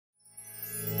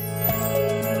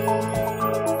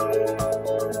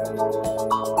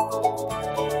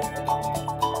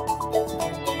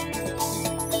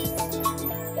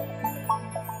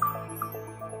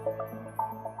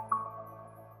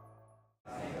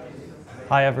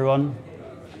Hi everyone.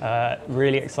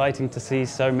 Really exciting to see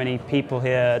so many people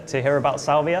here to hear about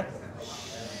Salvia.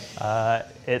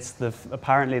 It's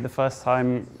apparently the first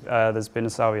time there's been a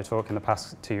Salvia talk in the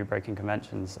past two breaking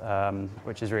conventions,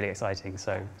 which is really exciting,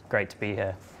 so great to be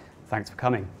here. Thanks for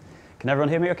coming. Can everyone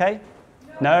hear me okay?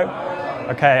 No?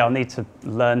 Okay, I'll need to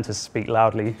learn to speak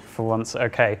loudly for once.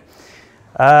 Okay.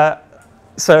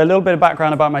 So a little bit of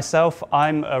background about myself.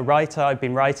 I'm a writer. I've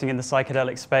been writing in the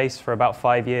psychedelic space for about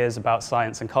 5 years about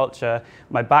science and culture.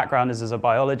 My background is as a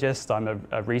biologist. I'm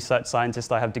a research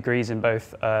scientist. I have degrees in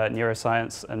both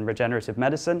neuroscience and regenerative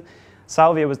medicine.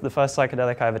 Salvia was the first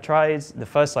psychedelic I ever tried, the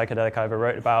first psychedelic I ever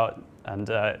wrote about, and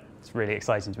it's really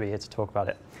exciting to be here to talk about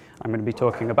it. I'm going to be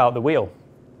talking about the wheel.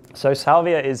 So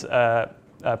Salvia is a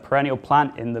perennial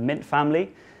plant in the mint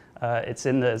family. It's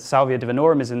in the Salvia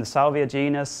divinorum is in the Salvia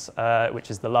genus,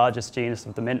 which is the largest genus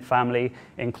of the mint family.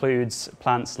 Includes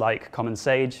plants like common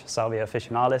sage, Salvia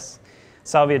officinalis.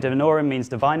 Salvia divinorum means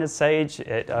diviner's sage.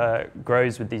 It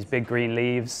grows with these big green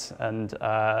leaves and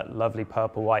lovely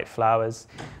purple-white flowers.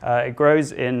 It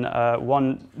grows in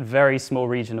one very small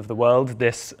region of the world,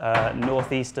 this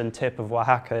northeastern tip of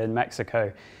Oaxaca in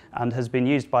Mexico, and has been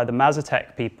used by the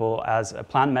Mazatec people as a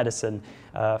plant medicine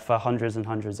for hundreds and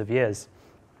hundreds of years.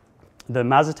 The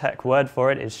Mazatec word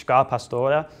for it is Shka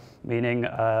pastora, meaning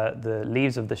the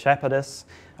leaves of the shepherdess.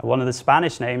 One of the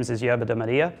Spanish names is Yerba de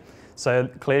Maria. So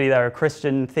clearly there are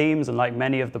Christian themes, and like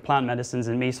many of the plant medicines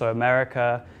in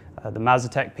Mesoamerica, the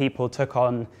Mazatec people took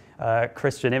on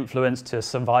Christian influence to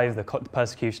survive the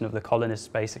persecution of the colonists,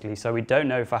 basically. So we don't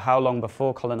know for how long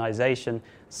before colonization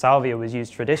Salvia was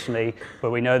used traditionally, but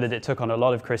we know that it took on a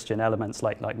lot of Christian elements,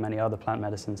 like many other plant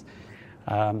medicines.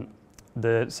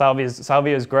 The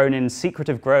Salvia is grown in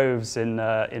secretive groves in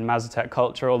Mazatec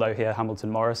culture, although here Hamilton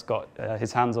Morris got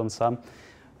his hands on some.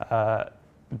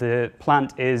 The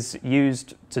plant is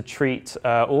used to treat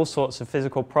all sorts of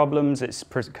physical problems. It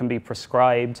can be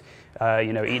prescribed,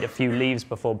 eat a few leaves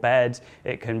before bed.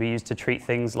 It can be used to treat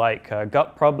things like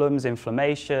gut problems,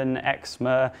 inflammation,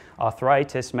 eczema,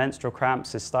 arthritis, menstrual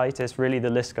cramps, cystitis. Really, the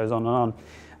list goes on and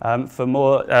on. For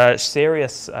more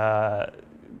serious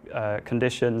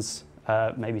conditions,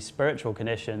 maybe spiritual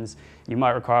conditions, you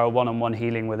might require a one-on-one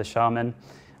healing with a shaman,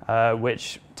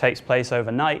 which takes place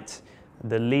overnight.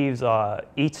 The leaves are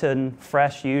eaten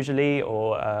fresh usually,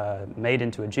 or made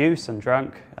into a juice and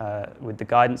drunk with the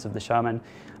guidance of the shaman.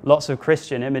 Lots of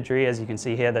Christian imagery, as you can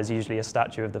see here. There's usually a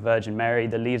statue of the Virgin Mary.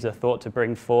 The leaves are thought to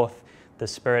bring forth the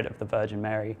spirit of the Virgin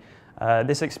Mary.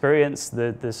 This experience,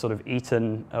 the sort of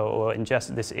eaten or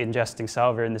ingesting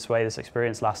salvia in this way, this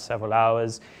experience lasts several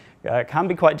hours. Can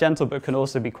be quite gentle, but can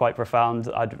also be quite profound.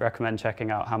 I'd recommend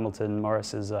checking out Hamilton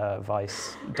Morris's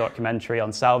Vice documentary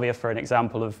on Salvia for an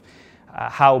example of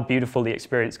how beautiful the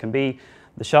experience can be.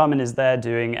 The shaman is there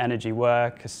doing energy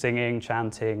work, singing,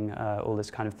 chanting, all this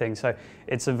kind of thing. So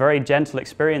it's a very gentle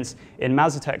experience. In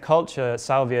Mazatec culture,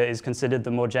 Salvia is considered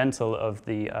the more gentle of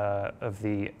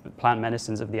the plant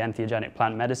medicines, of the entheogenic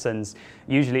plant medicines.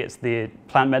 Usually it's the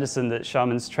plant medicine that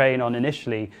shamans train on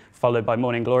initially, followed by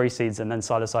morning glory seeds, and then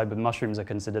psilocybin mushrooms are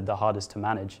considered the hardest to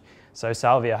manage. So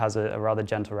Salvia has a rather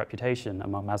gentle reputation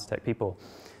among Mazatec people.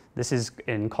 This is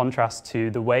in contrast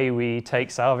to the way we take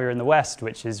salvia in the West,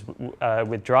 which is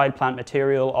with dried plant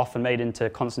material, often made into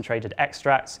concentrated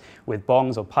extracts with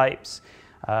bongs or pipes.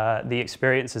 The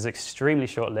experience is extremely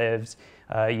short-lived.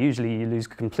 Usually you lose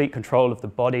complete control of the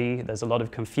body. There's a lot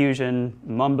of confusion,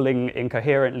 mumbling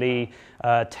incoherently,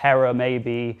 terror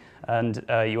maybe, and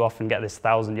you often get this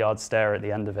 1,000-yard stare at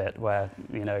the end of it where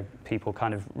people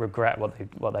kind of regret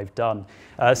what they've done.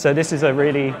 So this is a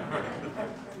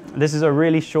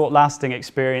really short-lasting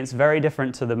experience, very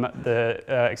different to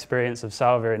the experience of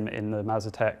salvia in the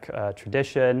Mazatec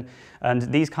tradition. And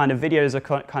these kind of videos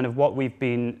are kind of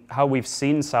how we've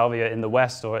seen salvia in the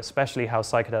West, or especially how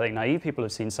psychedelic naive people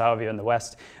have seen salvia in the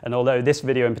West. And although this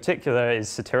video in particular is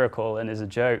satirical and is a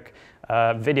joke,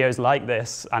 videos like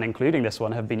this, and including this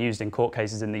one, have been used in court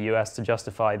cases in the US to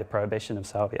justify the prohibition of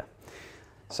salvia.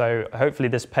 So hopefully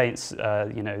this paints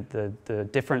the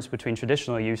difference between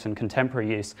traditional use and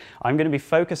contemporary use. I'm going to be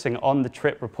focusing on the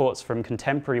trip reports from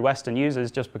contemporary Western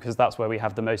users just because that's where we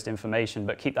have the most information,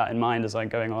 but keep that in mind as I'm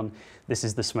going on. This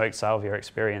is the smoked salvia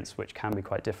experience, which can be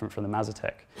quite different from the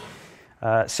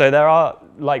Mazatec. So there are,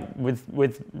 like with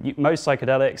most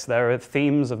psychedelics, there are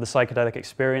themes of the psychedelic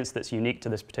experience that's unique to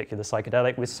this particular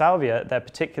psychedelic. With salvia, they're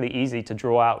particularly easy to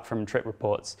draw out from trip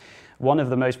reports. One of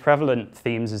the most prevalent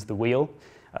themes is the wheel.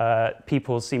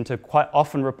 People seem to quite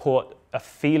often report a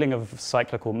feeling of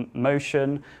cyclical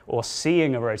motion, or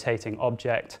seeing a rotating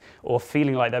object, or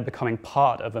feeling like they're becoming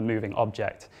part of a moving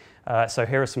object. So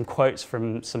here are some quotes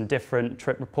from some different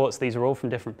trip reports. These are all from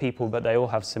different people, but they all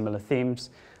have similar themes.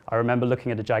 I remember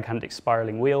looking at a gigantic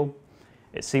spiraling wheel.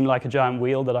 It seemed like a giant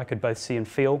wheel that I could both see and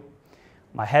feel.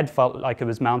 My head felt like it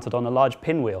was mounted on a large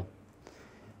pinwheel.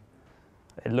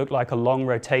 It looked like a long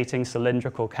rotating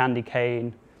cylindrical candy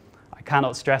cane. I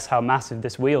cannot stress how massive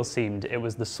this wheel seemed. It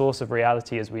was the source of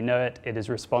reality as we know it. It is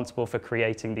responsible for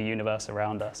creating the universe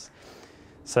around us.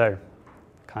 So,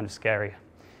 kind of scary.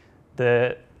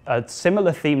 A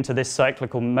similar theme to this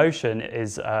cyclical motion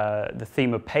is the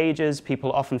theme of pages.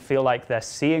 People often feel like they're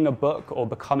seeing a book or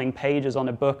becoming pages on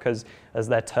a book as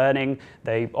they're turning.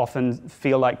 They often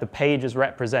feel like the pages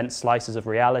represent slices of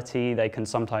reality. They can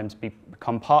sometimes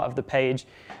become part of the page.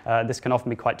 This can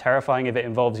often be quite terrifying if it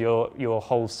involves your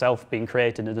whole self being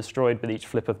created and destroyed with each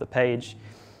flip of the page.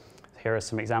 Here are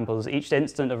some examples. Each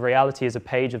instant of reality is a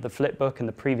page of the flip book, and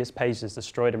the previous page is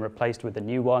destroyed and replaced with a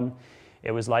new one. It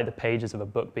was like the pages of a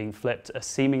book being flipped, a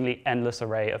seemingly endless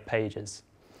array of pages.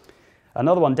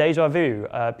 Another one, déjà vu.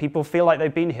 People feel like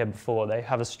they've been here before. They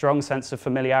have a strong sense of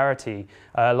familiarity,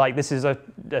 like this is a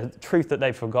truth that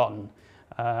they've forgotten.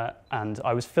 And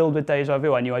I was filled with déjà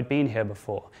vu. I knew I'd been here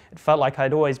before. It felt like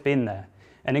I'd always been there.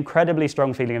 An incredibly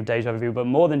strong feeling of déjà vu, but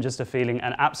more than just a feeling,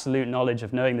 an absolute knowledge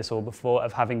of knowing this all before,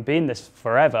 of having been this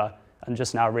forever and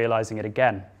just now realizing it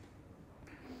again.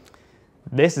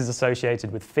 This is associated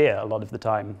with fear a lot of the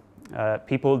time.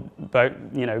 People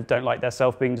don't like their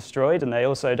self being destroyed, and they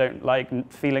also don't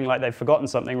like feeling like they've forgotten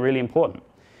something really important.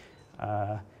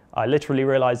 I literally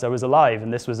realized I was alive,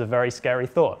 and this was a very scary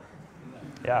thought.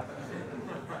 Yeah.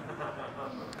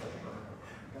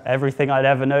 Everything I'd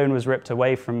ever known was ripped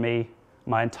away from me.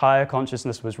 My entire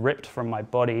consciousness was ripped from my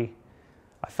body.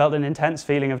 I felt an intense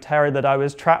feeling of terror that I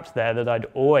was trapped there, that I'd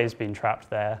always been trapped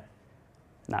there.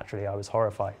 Naturally, I was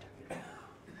horrified.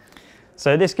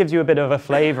 So this gives you a bit of a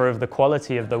flavor of the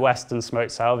quality of the Western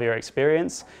smoked salvia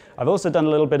experience. I've also done a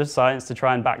little bit of science to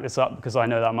try and back this up, because I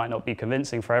know that might not be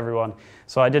convincing for everyone.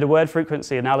 So I did a word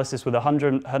frequency analysis with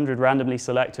 100 randomly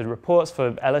selected reports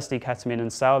for LSD, ketamine,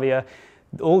 and salvia.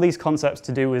 All these concepts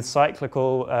to do with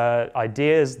cyclical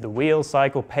ideas, the wheel,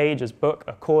 cycle, pages, book,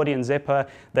 accordion, zipper,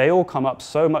 they all come up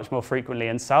so much more frequently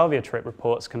in salvia trip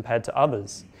reports compared to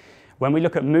others. When we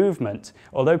look at movement,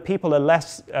 although people are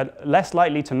less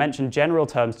likely to mention general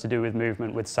terms to do with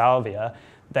movement with salvia,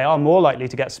 they are more likely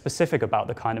to get specific about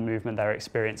the kind of movement they're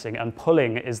experiencing, and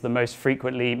pulling is the most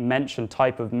frequently mentioned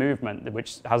type of movement,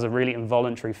 which has a really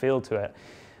involuntary feel to it.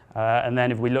 And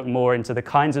then if we look more into the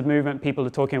kinds of movement people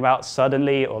are talking about,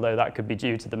 suddenly, although that could be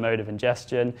due to the mode of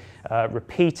ingestion,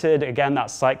 repeated, again, that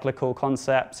cyclical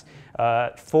concept.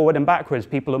 Forward and backwards,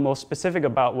 people are more specific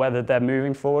about whether they're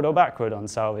moving forward or backward on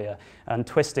salvia, and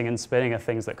twisting and spinning are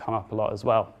things that come up a lot as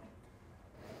well.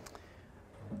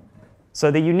 So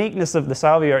the uniqueness of the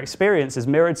salvia experience is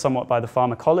mirrored somewhat by the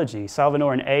pharmacology.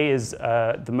 Salvinorin A is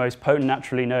the most potent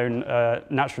naturally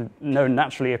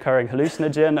naturally occurring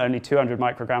hallucinogen, only 200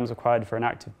 micrograms required for an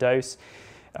active dose.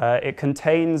 It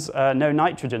contains no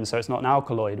nitrogen, so it's not an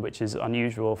alkaloid, which is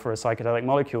unusual for a psychedelic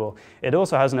molecule. It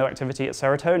also has no activity at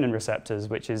serotonin receptors,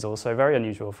 which is also very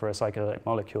unusual for a psychedelic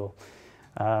molecule.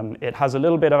 It has a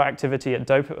little bit of activity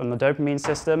at on the dopamine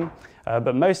system,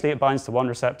 but mostly it binds to one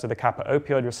receptor, the kappa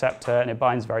opioid receptor, and it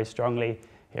binds very strongly.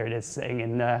 Here it is sitting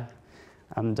in there.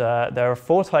 And there are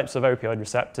 4 types of opioid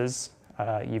receptors.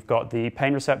 You've got the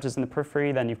pain receptors in the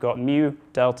periphery, then you've got mu,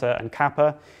 delta, and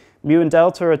kappa. Mu and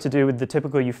delta are to do with the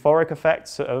typical euphoric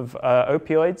effects of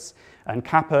opioids, and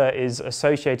kappa is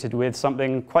associated with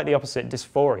something quite the opposite,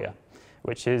 dysphoria,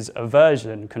 which is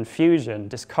aversion, confusion,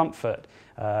 discomfort,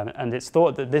 and it's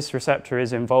thought that this receptor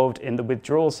is involved in the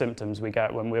withdrawal symptoms we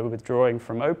get when we're withdrawing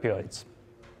from opioids.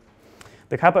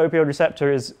 The kappa opioid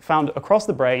receptor is found across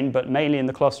the brain, but mainly in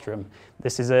the colostrum.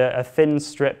 This is a thin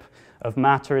strip of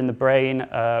matter in the brain.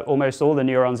 Almost all the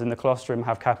neurons in the colostrum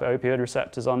have kappa opioid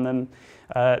receptors on them.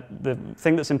 The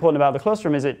thing that's important about the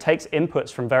colostrum is it takes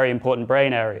inputs from very important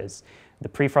brain areas. The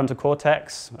prefrontal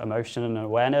cortex, emotion and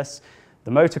awareness,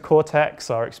 the motor cortex,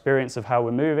 our experience of how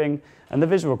we're moving, and the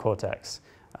visual cortex.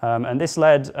 And this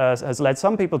has led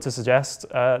some people to suggest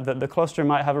that the colostrum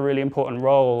might have a really important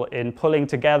role in pulling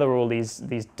together all these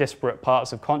disparate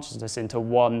parts of consciousness into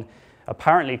one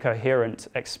apparently coherent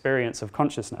experience of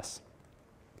consciousness.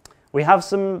 We have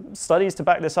some studies to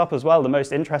back this up as well. The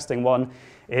most interesting one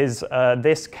is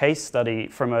this case study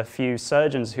from a few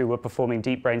surgeons who were performing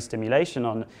deep brain stimulation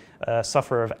on a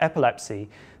sufferer of epilepsy.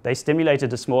 They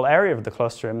stimulated a small area of the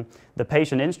colostrum. The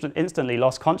patient instantly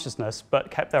lost consciousness,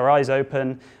 but kept their eyes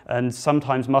open and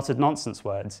sometimes muttered nonsense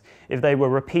words. If they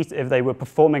were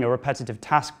performing a repetitive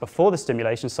task before the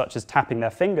stimulation, such as tapping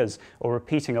their fingers or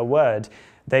repeating a word,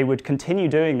 they would continue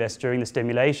doing this during the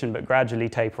stimulation, but gradually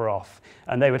taper off.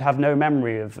 And they would have no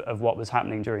memory of what was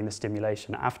happening during the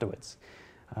stimulation afterwards.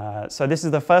 So this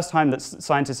is the first time that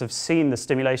scientists have seen the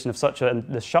stimulation of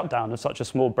the shutdown of such a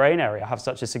small brain area have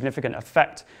such a significant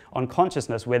effect on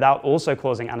consciousness without also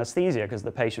causing anesthesia, because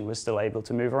the patient was still able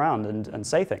to move around and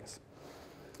say things.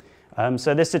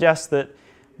 So this suggests that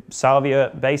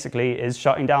salvia basically is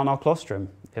shutting down our colostrum,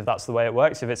 if that's the way it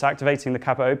works. If it's activating the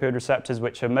kappa opioid receptors,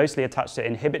 which are mostly attached to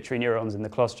inhibitory neurons in the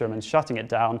colostrum, and shutting it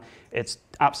down, it's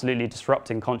absolutely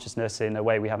disrupting consciousness in a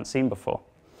way we haven't seen before.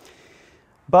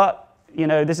 But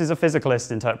this is a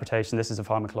physicalist interpretation, this is a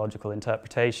pharmacological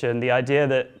interpretation. The idea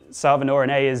that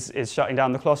Salvinorin A is shutting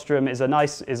down the colostrum is a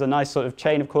nice sort of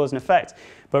chain of cause and effect,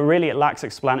 but really it lacks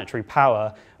explanatory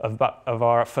power of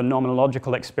our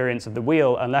phenomenological experience of the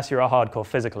wheel, unless you're a hardcore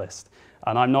physicalist.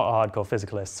 And I'm not a hardcore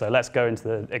physicalist, so let's go into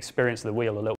the experience of the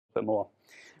wheel a little bit more.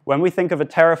 When we think of a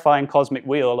terrifying cosmic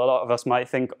wheel, a lot of us might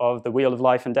think of the wheel of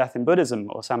life and death in Buddhism,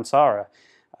 or samsara.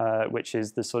 Which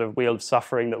is the sort of wheel of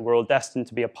suffering that we're all destined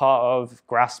to be a part of,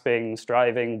 grasping,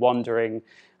 striving, wandering.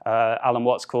 Alan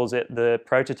Watts calls it the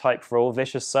prototype for all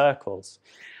vicious circles.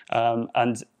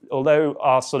 And although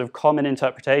our sort of common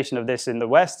interpretation of this in the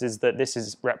West is that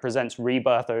this represents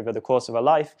rebirth over the course of a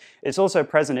life, it's also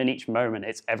present in each moment.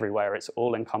 It's everywhere. It's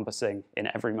all-encompassing in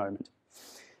every moment.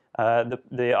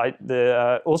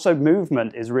 Also,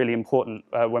 movement is really important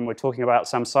when we're talking about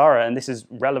samsara, and this is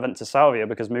relevant to salvia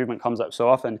because movement comes up so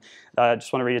often. I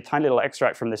just want to read a tiny little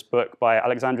extract from this book by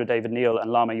Alexandra David Neal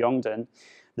and Lama Yongden.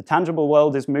 The tangible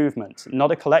world is movement, not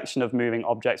a collection of moving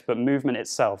objects, but movement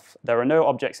itself. There are no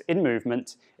objects in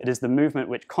movement. It is the movement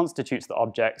which constitutes the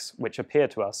objects which appear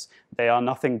to us. They are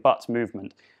nothing but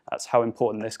movement. That's how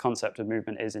important this concept of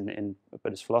movement is in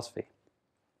Buddhist philosophy.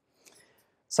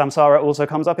 Samsara also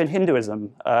comes up in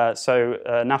Hinduism.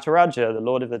 Nataraja, the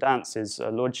lord of the dance, is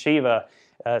Lord Shiva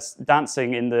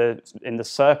dancing in the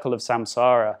circle of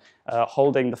samsara,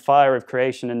 holding the fire of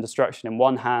creation and destruction in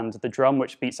one hand, the drum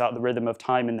which beats out the rhythm of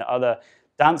time in the other,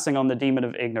 dancing on the demon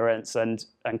of ignorance and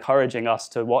encouraging us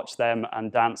to watch them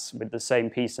and dance with the same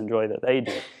peace and joy that they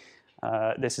do.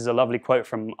 This is a lovely quote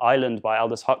from Island by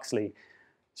Aldous Huxley.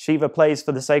 Shiva plays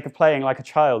for the sake of playing like a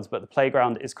child, but the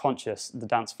playground is conscious, the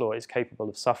dance floor is capable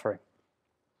of suffering.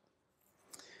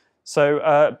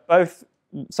 So both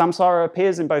samsara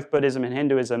appears in both Buddhism and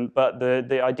Hinduism, but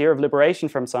the idea of liberation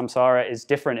from samsara is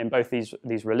different in both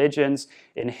these religions.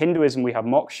 In Hinduism, we have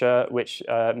moksha, which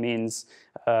means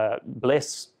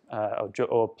bliss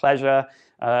or pleasure.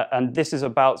 And this is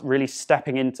about really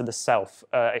stepping into the self,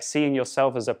 seeing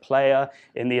yourself as a player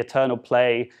in the eternal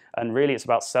play, and really it's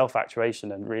about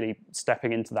self-actuation and really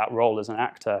stepping into that role as an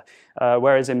actor.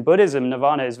 Whereas in Buddhism,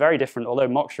 nirvana is very different, although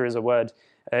moksha is a word.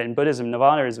 In Buddhism,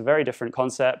 nirvana is a very different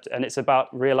concept, and it's about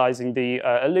realizing the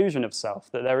illusion of self,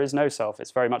 that there is no self.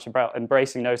 It's very much about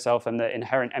embracing no self and the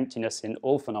inherent emptiness in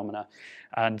all phenomena.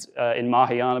 And in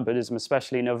Mahayana Buddhism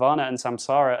especially, nirvana and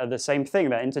samsara are the same thing.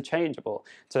 They're interchangeable.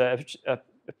 To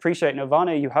appreciate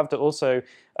nirvana, you have to also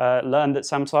learn that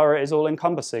samsara is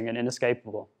all-encompassing and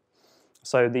inescapable.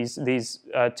 So these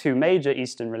two major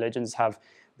Eastern religions have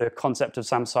the concept of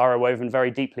samsara woven very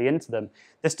deeply into them.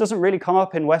 This doesn't really come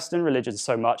up in Western religions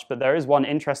so much, but there is one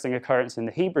interesting occurrence in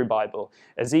the Hebrew Bible.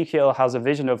 Ezekiel has a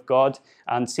vision of God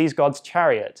and sees God's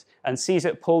chariot and sees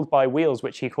it pulled by wheels,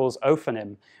 which he calls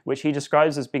ophanim, which he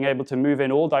describes as being able to move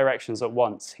in all directions at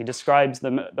once. He describes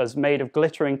them as made of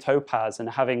glittering topaz and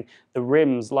having the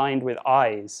rims lined with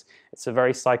eyes. It's a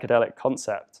very psychedelic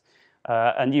concept.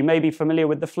 And you may be familiar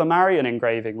with the Flammarion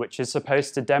engraving, which is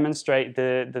supposed to demonstrate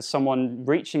the someone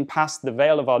reaching past the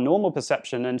veil of our normal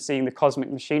perception and seeing the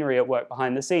cosmic machinery at work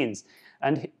behind the scenes.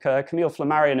 And Camille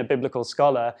Flammarion, a biblical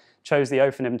scholar, chose the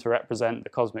ophanim to represent the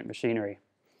cosmic machinery.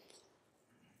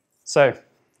 So,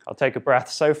 I'll take a breath.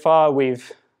 So far,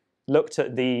 we've looked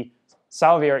at the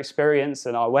salvia experience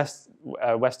in our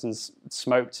Western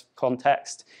smoked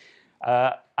context.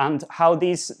 And how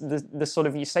the sort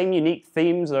of same unique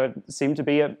themes seem to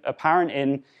be apparent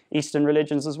in Eastern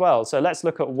religions as well. So let's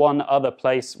look at one other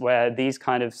place where these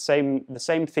kind of the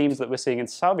same themes that we're seeing in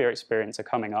salvia experience are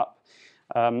coming up.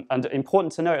 And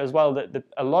important to note as well that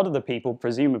a lot of the people,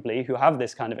 presumably, who have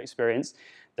this kind of experience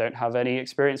don't have any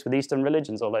experience with Eastern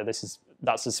religions, although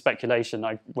that's a speculation.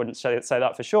 I wouldn't say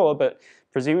that for sure, but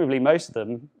presumably most of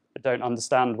them don't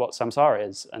understand what samsara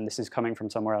is, and this is coming from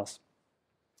somewhere else.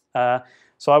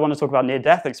 So I want to talk about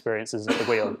near-death experiences at the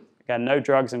wheel. Again, no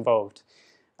drugs involved.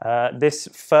 This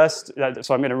first,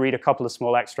 so I'm going to read a couple of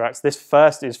small extracts. This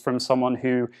first is from someone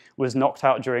who was knocked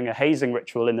out during a hazing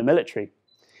ritual in the military.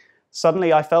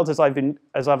 Suddenly, I felt as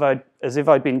if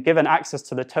I'd been given access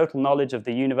to the total knowledge of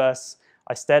the universe.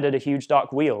 I stared at a huge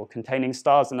dark wheel containing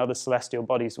stars and other celestial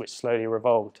bodies which slowly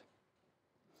revolved.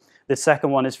 The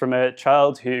second one is from a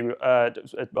child who, a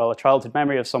childhood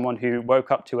memory of someone who woke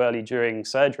up too early during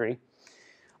surgery.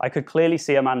 I could clearly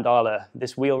see a mandala.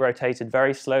 This wheel rotated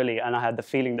very slowly, and I had the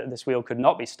feeling that this wheel could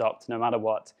not be stopped no matter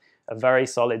what. A very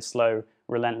solid, slow,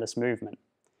 relentless movement.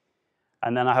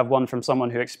 And then I have one from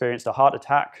someone who experienced a heart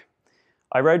attack.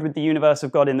 I rode with the universe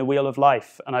of God in the wheel of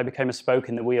life, and I became a spoke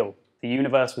in the wheel. The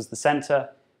universe was the center.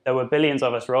 There were billions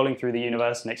of us rolling through the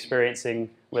universe and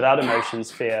experiencing, without emotions,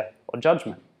 fear, or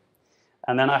judgment.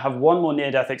 And then I have one more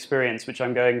near-death experience, which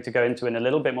I'm going to go into in a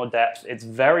little bit more depth. It's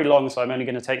very long, so I'm only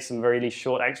going to take some really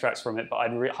short extracts from it, but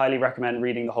I'd highly recommend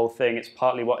reading the whole thing. It's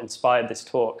partly what inspired this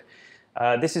talk.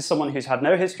 This is someone who's had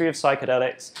no history of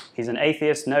psychedelics. He's an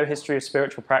atheist, no history of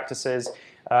spiritual practices,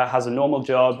 has a normal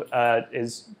job,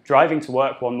 is driving to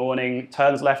work one morning,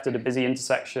 turns left at a busy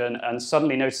intersection, and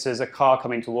suddenly notices a car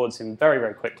coming towards him very,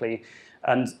 very quickly.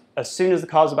 And as soon as the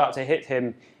car's about to hit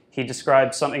him, he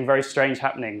describes something very strange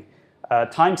happening.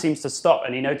 Time seems to stop,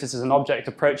 and he notices an object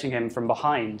approaching him from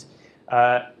behind.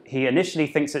 He initially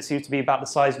thinks it seems to be about the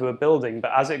size of a building,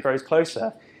 but as it grows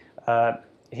closer,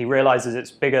 he realizes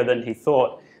it's bigger than he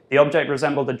thought. The object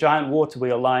resembled a giant water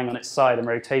wheel lying on its side and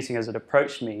rotating as it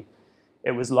approached me.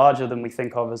 It was larger than we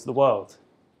think of as the world.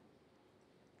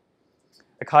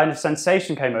 A kind of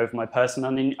sensation came over my person,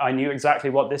 and I knew exactly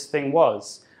what this thing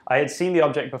was. I had seen the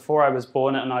object before I was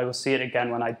born, and I will see it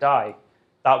again when I die.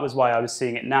 That was why I was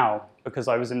seeing it now, because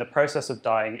I was in the process of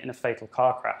dying in a fatal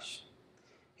car crash.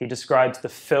 He described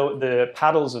the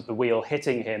paddles of the wheel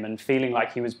hitting him and feeling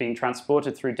like he was being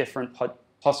transported through different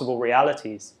possible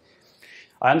realities.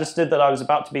 I understood that I was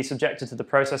about to be subjected to the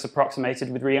process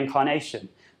approximated with reincarnation.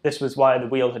 This was why the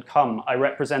wheel had come. I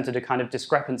represented a kind of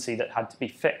discrepancy that had to be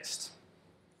fixed.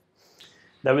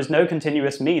 There was no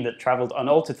continuous me that traveled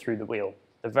unaltered through the wheel.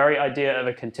 The very idea of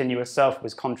a continuous self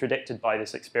was contradicted by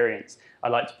this experience.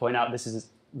 I'd like to point out this is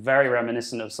very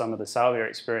reminiscent of some of the Salvia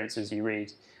experiences you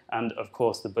read, and of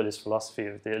course the Buddhist philosophy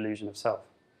of the illusion of self.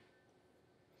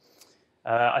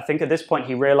 I think at this point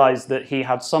he realized that he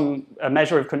had a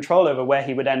measure of control over where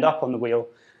he would end up on the wheel,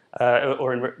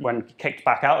 when kicked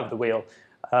back out of the wheel,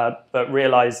 but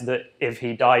realized that if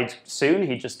he died soon,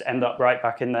 he'd just end up right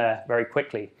back in there very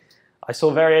quickly. I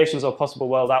saw variations of possible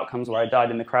world outcomes where I died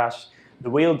in the crash. The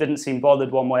wheel didn't seem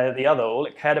bothered one way or the other. All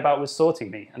it cared about was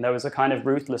sorting me. And there was a kind of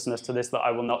ruthlessness to this that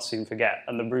I will not soon forget.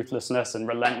 And the ruthlessness and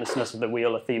relentlessness of the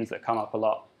wheel are themes that come up a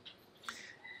lot.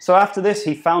 So after this,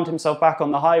 he found himself back on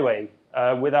the highway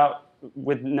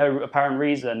with no apparent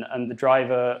reason, and the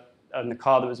driver and the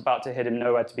car that was about to hit him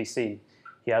nowhere to be seen.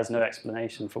 He has no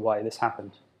explanation for why this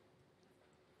happened.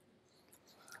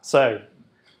 So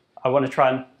I want to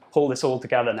try and pull this all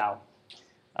together now.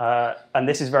 And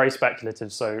this is very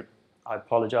speculative, so I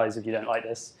apologize if you don't like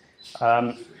this.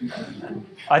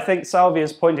 I think Salvia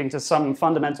is pointing to some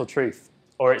fundamental truth,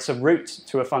 or it's a route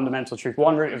to a fundamental truth,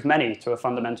 one route of many to a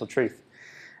fundamental truth.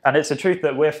 And it's a truth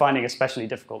that we're finding especially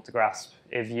difficult to grasp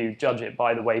if you judge it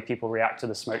by the way people react to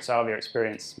the smoked salvia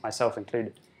experience, myself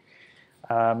included.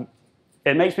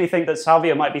 It makes me think that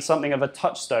salvia might be something of a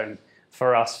touchstone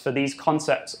for us for these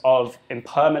concepts of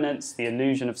impermanence, the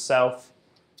illusion of self,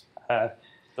 the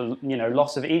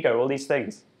loss of ego, all these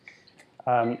things.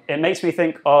 It makes me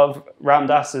think of Ram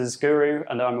Dass's guru,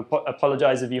 and I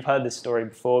apologize if you've heard this story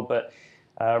before, but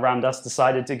Ram Dass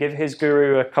decided to give his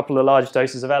guru a couple of large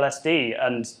doses of LSD,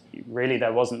 and really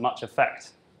there wasn't much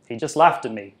effect. He just laughed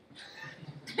at me.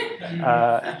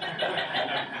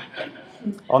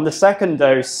 On the second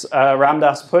dose, Ram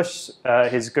Dass pushed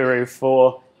his guru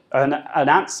for an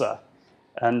answer.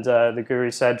 And the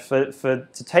guru said,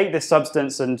 to take this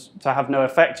substance and to have no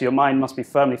effect, your mind must be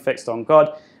firmly fixed on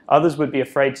God. Others would be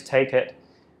afraid to take it.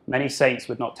 Many saints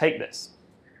would not take this.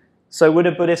 So would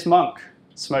a Buddhist monk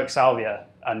smoke salvia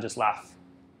and just laugh?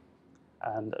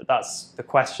 And that's the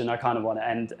question I kind of want to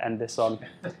end this on.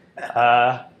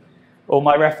 All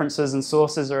my references and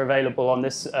sources are available on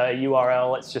this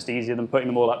URL. It's just easier than putting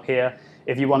them all up here.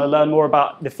 If you want to learn more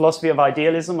about the philosophy of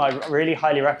idealism, I really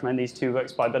highly recommend these two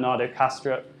books by Bernardo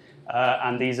Kastrup.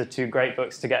 And these are two great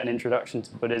books to get an introduction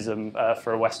to Buddhism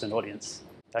for a Western audience.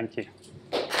 Thank you.